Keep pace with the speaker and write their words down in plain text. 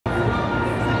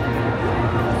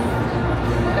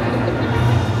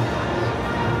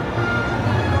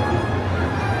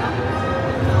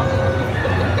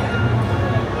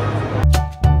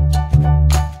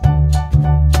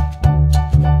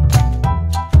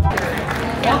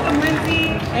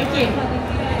Thank you.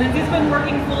 Lindsay's been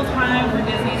working full-time for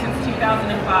Disney since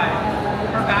 2005.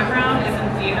 Her background is in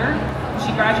theater.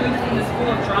 She graduated from the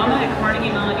School of Drama at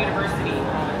Carnegie Mellon University.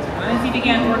 Lindsay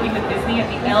began working with Disney at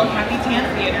the El Capitan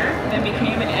Theater, then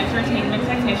became an entertainment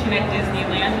technician at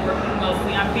Disneyland, working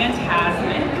mostly on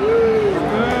Fantasmic,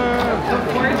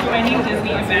 before joining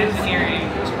Disney Imagineering.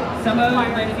 Some of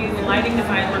Lindsay's lighting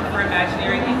design work for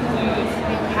Imagineering includes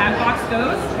Catbox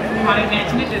Ghost, Haunted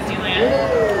Mansion at Disneyland,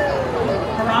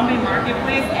 Harambe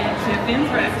Marketplace and Chiffin's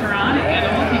Restaurant at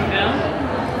Animal Kingdom,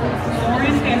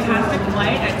 Lauren's Fantastic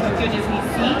Flight at Tokyo Disney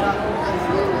Sea,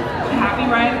 Happy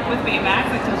Ride with Baymax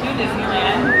at Tokyo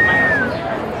Disneyland, my personal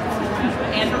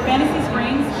favorite. And for Fantasy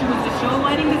Springs, she was the show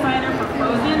lighting designer for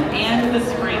Frozen and The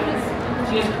Springs.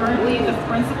 She is currently the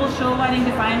principal show lighting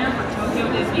designer for Tokyo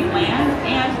Disneyland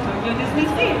and Tokyo Disney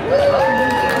Sea.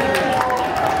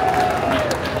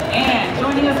 And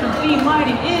joining us from Theme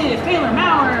Lighting is Taylor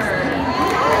Maurer.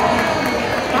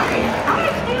 Hi,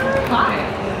 Taylor. Hi.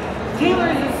 Taylor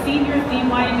is a senior theme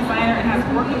lighting designer and has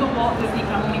worked with the Walt Disney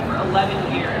Company for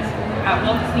 11 years. At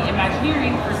Walt Disney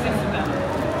Imagineering for 6 of them.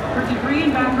 Her degree and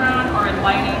background are in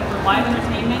lighting for live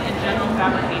entertainment and general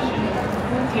fabrication.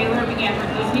 Taylor began her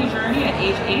Disney journey at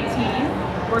age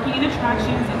 18, working in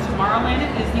attractions in Tomorrowland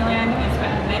at Disneyland, and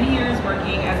spent many years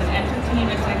working as an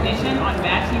entertainment technician on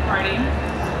Mad Tea Party,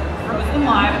 Frozen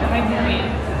Live at the Hyperion,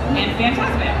 and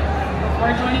Fantasmic,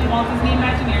 before joining Walt Disney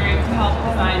Imagineering to help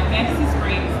design Fantasy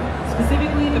Springs,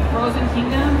 specifically the Frozen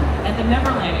Kingdom and the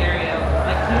Neverland area,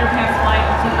 like Peter Pan's Flight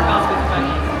and Tinkerbell's Big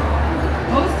Bunny.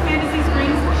 Post Fantasy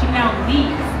Springs, she now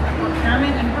leads the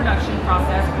procurement and production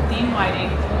process for theme lighting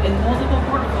in multiple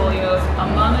portfolios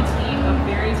among a team of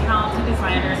very talented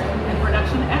designers and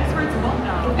production experts.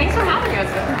 Welcome. Thanks for having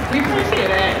us. We appreciate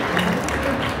it.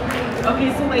 Okay,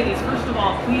 so ladies, first of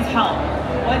all, please help.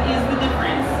 What is the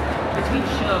difference between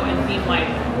show and theme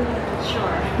lighting?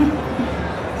 Sure.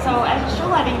 So as a show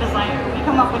lighting designer, we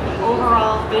come up with the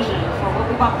overall vision for what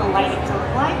we want the lighting to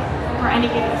look like for any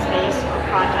given space or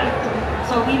project.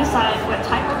 So we decide what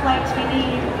type of lights we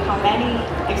need, how many,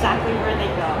 exactly where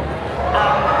they go.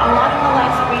 A lot of the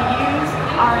lights that we use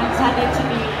are intended to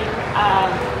be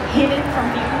hidden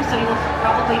from view, so you'll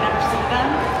probably never see them.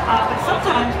 But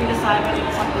sometimes we decide we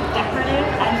need something decorative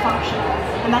and functional,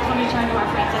 and that's when we turn to our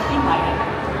friends at theme lighting.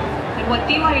 And what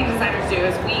theme lighting designers do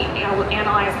is we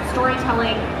analyze the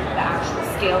storytelling, the actual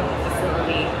scale of the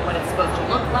facility, what it's supposed to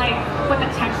look like, what the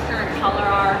texture and color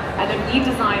are, and then we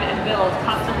design and build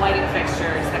custom lighting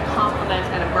fixtures that complement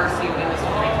and immerse you in the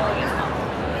storytelling as well.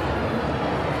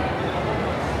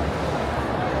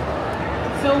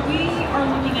 So we are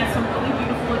looking at some really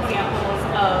beautiful examples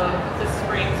of the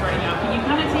springs right now. Can you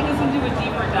kind of take us into a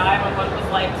deeper dive on what it was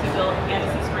like to build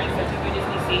Fantasy Springs at Tokyo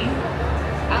Disney Sea?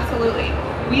 Absolutely.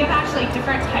 We have actually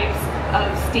different types of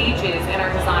stages in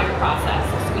our design process.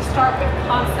 So we start with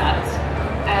concept,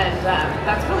 and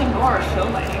that's really more show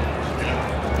lighting.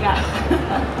 Yeah.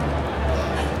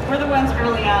 We're the ones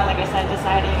early on, like I said,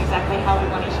 deciding exactly how we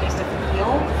want each space to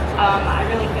feel. I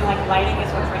really feel like lighting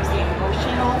is what brings the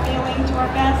emotional feeling to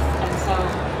our guests, and so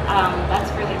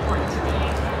that's really important to me.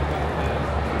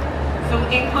 So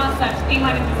in concept, theme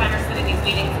lighting designers sit in these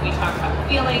meetings and we talk about the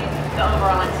feeling, the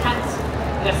overall intent,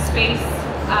 the space,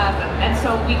 and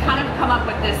so we kind of come up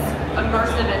with this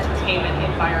immersive entertainment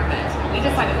environment. We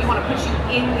decided we want to put you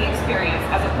in the experience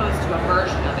as opposed to a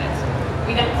version of it.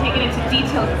 We then take it into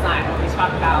detail design where we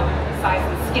talk about size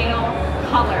and scale,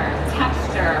 color,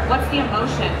 texture, what's the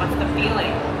emotion, what's the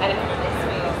feeling, and in this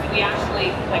space we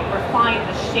actually refine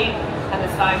the shape and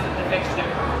the size of the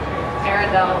fixture.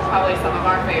 Arendelle is probably some of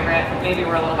our favorite, maybe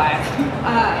we're a little biased,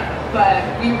 but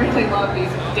we really love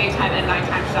these daytime and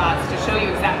nighttime shots to show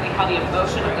you exactly how the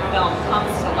emotion of the film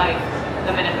comes to life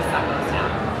the minute the sun goes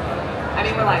down. I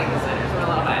mean, we're lighting designers, we're a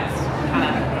little biased, kind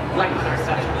of like when our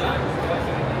stuff comes on.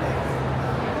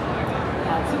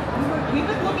 So we've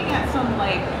been looking at some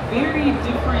very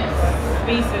different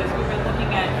spaces. We've been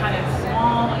looking at kind of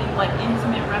small,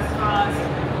 intimate restaurants,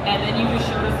 and then you just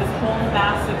showed us this whole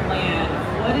massive land.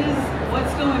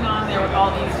 What's going on there with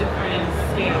all these different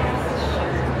scales?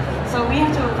 So we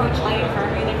have to approach lighting for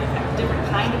every different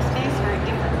kind of space very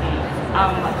differently.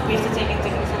 We have to take into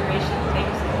consideration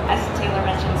things, as Taylor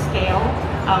mentioned, scale.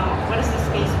 What is the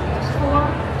space used for?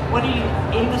 What are you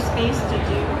in the space to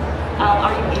do?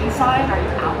 Are you inside? Are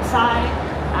you outside?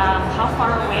 How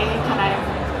far away can I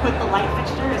put the light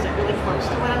fixture? Is it really close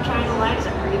to what I'm trying to light? Is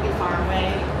it really far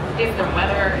away? Is there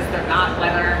weather? Is there not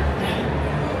weather?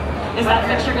 Is that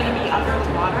fixture going to be under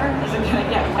the water? Is it going to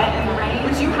get wet in the rain?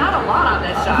 Which you had a lot on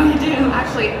this shot. We do.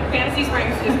 Actually, Fantasy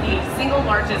Springs is the single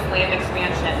largest land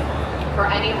expansion for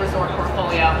any resort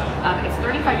portfolio. It's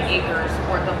 35 acres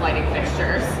worth of lighting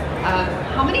fixtures.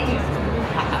 How many do you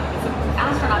have? It's an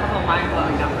astronomical,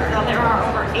 mind-blowing number. So there are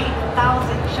over 8,000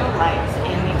 show lights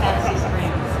in the fantasy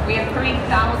screens. We have 3,000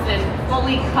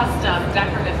 fully custom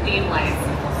decorative theme lights.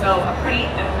 So a pretty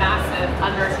massive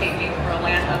undertaking for a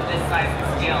land of this size and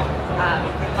scale.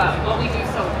 But what we do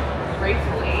so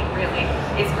gratefully, really,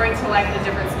 is bring to life the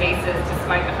different spaces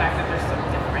despite the fact that they're so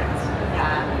different.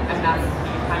 And that's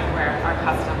kind of where our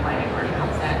custom lighting work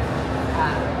comes in.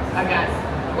 Again,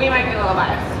 we might be a little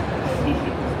biased.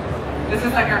 This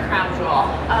is like our crown jewel.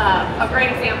 A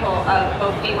great example of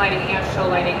both theme lighting and show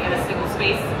lighting in a single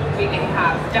space. We can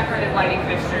have decorative lighting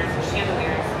fixtures,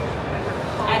 chandeliers,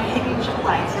 and hidden show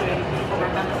lights so people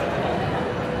remember the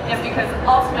name. Yes, because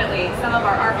ultimately some of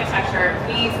our architecture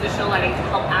needs the show lighting to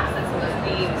help accent some of those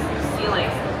beams,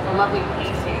 ceilings, the lovely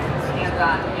paintings, and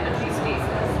energy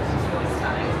spaces. It's really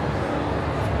stunning.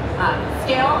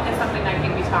 Scale is something I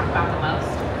think we talk about the most.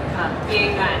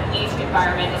 Being that each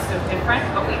environment is so different,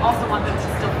 but we also want them to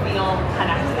still feel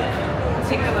connected,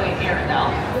 particularly here though.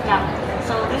 Yeah,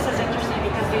 so this is interesting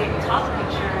because the top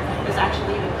picture is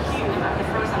actually the queue of the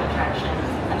Frozen attraction,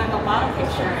 and then the bottom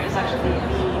picture is actually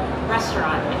the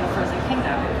restaurant in the Frozen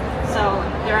Kingdom. So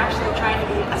they're actually trying to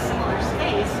be a similar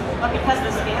space, but because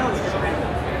the scale is different,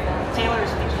 Taylor's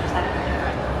pictures have to be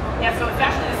different. Yeah, so it's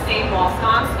actually the same wall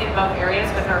sconce in both areas,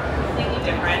 but they're completely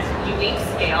different, unique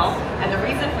scale. And the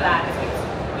reason for that is because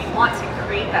we want to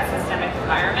create that systemic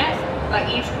environment, but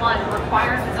each one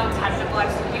requires its own technical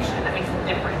execution that makes it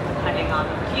different depending on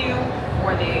the queue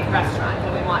or the restaurant.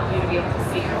 And we want you to be able to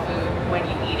see your food when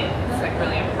you eat it. It's like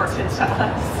really important to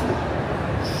us.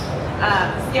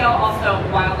 Scale also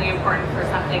wildly important for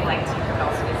something like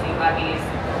Tinkerbell's Disney Levies.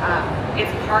 It's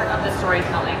part of the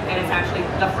storytelling, and it's actually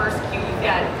the first cue you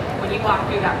get when you walk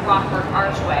through that rockwork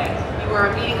archway. You are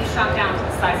immediately shot down to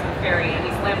the size of a fairy, and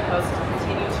these lampposts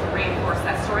continue to reinforce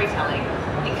that storytelling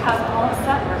because all of a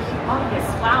sudden we're humongous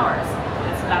flowers.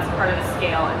 And so that's part of the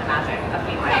scale and the magic of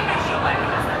being lighting and show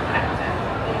lighting as they're connected.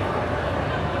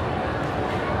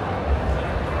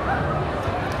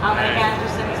 And again,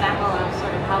 just an example of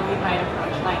sort of how we might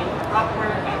approach lighting for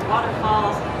rockwork and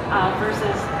waterfalls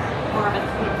versus more of a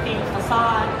themed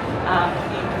facade,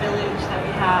 themed village that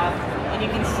we have. And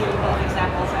you can see both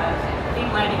examples of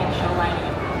theme lighting and show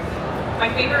lighting. My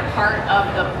favorite part of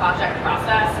the project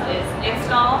process is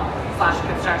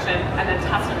install/construction and then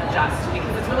test and adjust,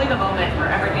 because it's really the moment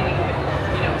where everything that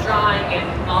you've been drawing and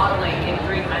modeling in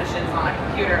 3 dimensions on a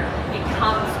computer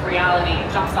becomes reality,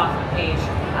 jumps off the page.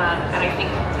 And I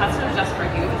think test and adjust for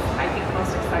you is, I think, the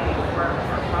most exciting for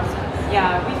our process.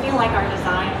 Yeah, we feel like our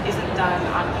design isn't done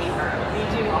on paper. We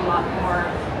do a lot more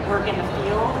work in the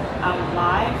field,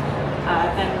 live,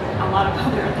 than a lot of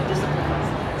other disciplines.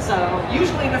 So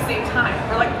usually at the same time,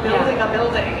 we're like building a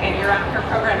building, and you're after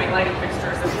programming lighting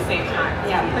fixtures at the same time.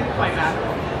 Yeah, it's like quite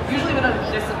magical. Usually with other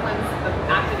disciplines, the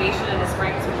activation in the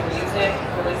springs with the music,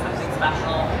 really something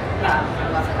special. I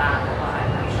love that a lot.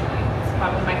 Actually, it's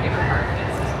probably my favorite part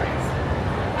is the springs.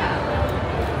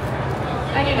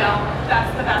 And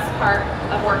that's the best part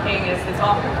of working is it's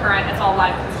all concurrent, it's all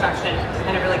live construction,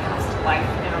 and it really comes to life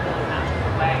in a really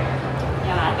magical way.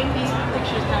 Yeah, I think these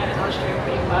pictures kind of illustrate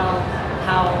pretty well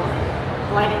how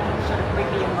lighting can sort of bring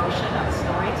the emotion of a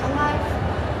story to life.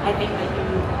 I think that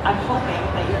I'm hoping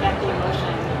that you get the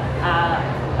emotion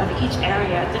of each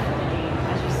area differently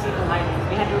as you see the lighting.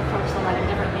 We had to approach the lighting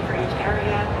differently for each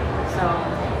area, so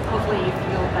hopefully you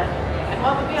feel that. And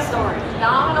what would be a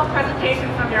phenomenal presentation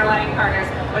from your lighting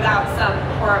partners without some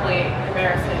horribly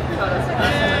embarrassing photos of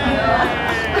us?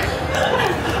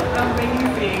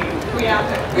 Amazing. We have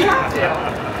to.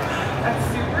 That's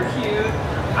super cute.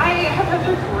 I have had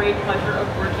the great pleasure of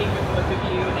working with both of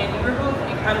you, and you're both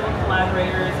incredible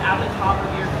collaborators at the top of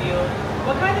your field.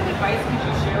 What kind of advice could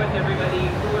you share with everybody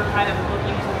who are kind of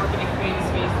looking to work in a creative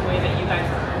space the way that you guys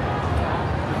are?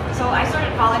 So I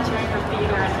started volunteering for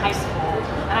theater in high school,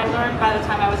 and I learned by the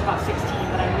time I was about 16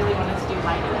 that I really wanted to do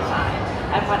lighting design.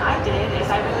 And what I did is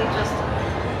I really just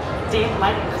did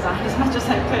lighting design as much as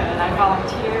I could. I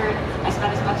volunteered, I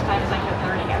spent as much time as I could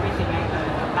learning everything I could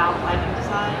about lighting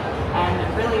design, and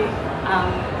really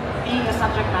being a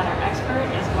subject matter expert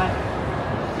is what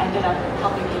ended up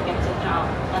helping me get the job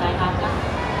that I have now.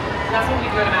 That's what we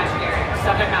do at Imagineering,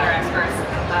 subject matter experts.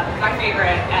 My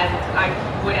favorite, and I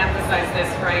would emphasize this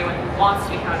for anyone who wants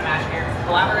to become an Imagineer,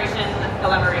 collaboration,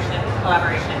 collaboration,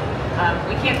 collaboration.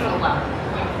 We can't do it alone.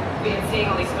 We've been seeing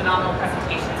all these phenomenal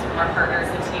presentations from our partners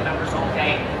and team members all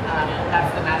day.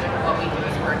 That's the magic of what we do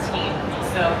is we're a team.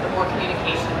 So the more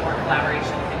communication, the more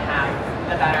collaboration we can have,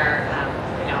 the better.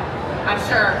 I'm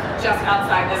sure just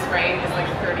outside this frame is like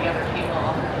 30 other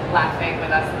people laughing with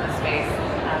us in the space.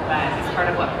 But it's part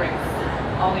of what brings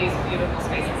all these beautiful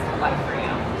spaces to life for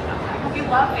you. I hope you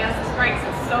love Fantasy Springs.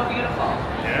 It's so beautiful.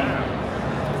 Yeah.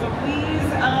 So please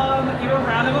give a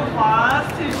round of applause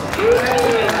to Sharon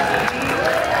and Lindsay.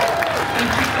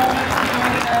 Thank you so much for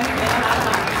joining us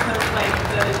because like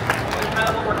the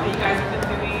incredible work that you guys have been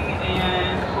doing,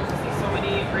 and hope to see so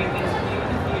many great things from you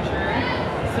in the future.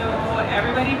 So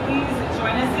everybody please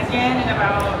join us again in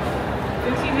about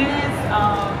 15 minutes.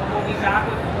 We'll be back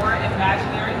with more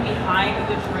Imagineering Behind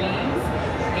the Dreams.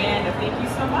 And thank you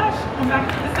so much. Come back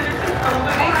to the center for a little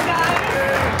bit. Thanks, guys.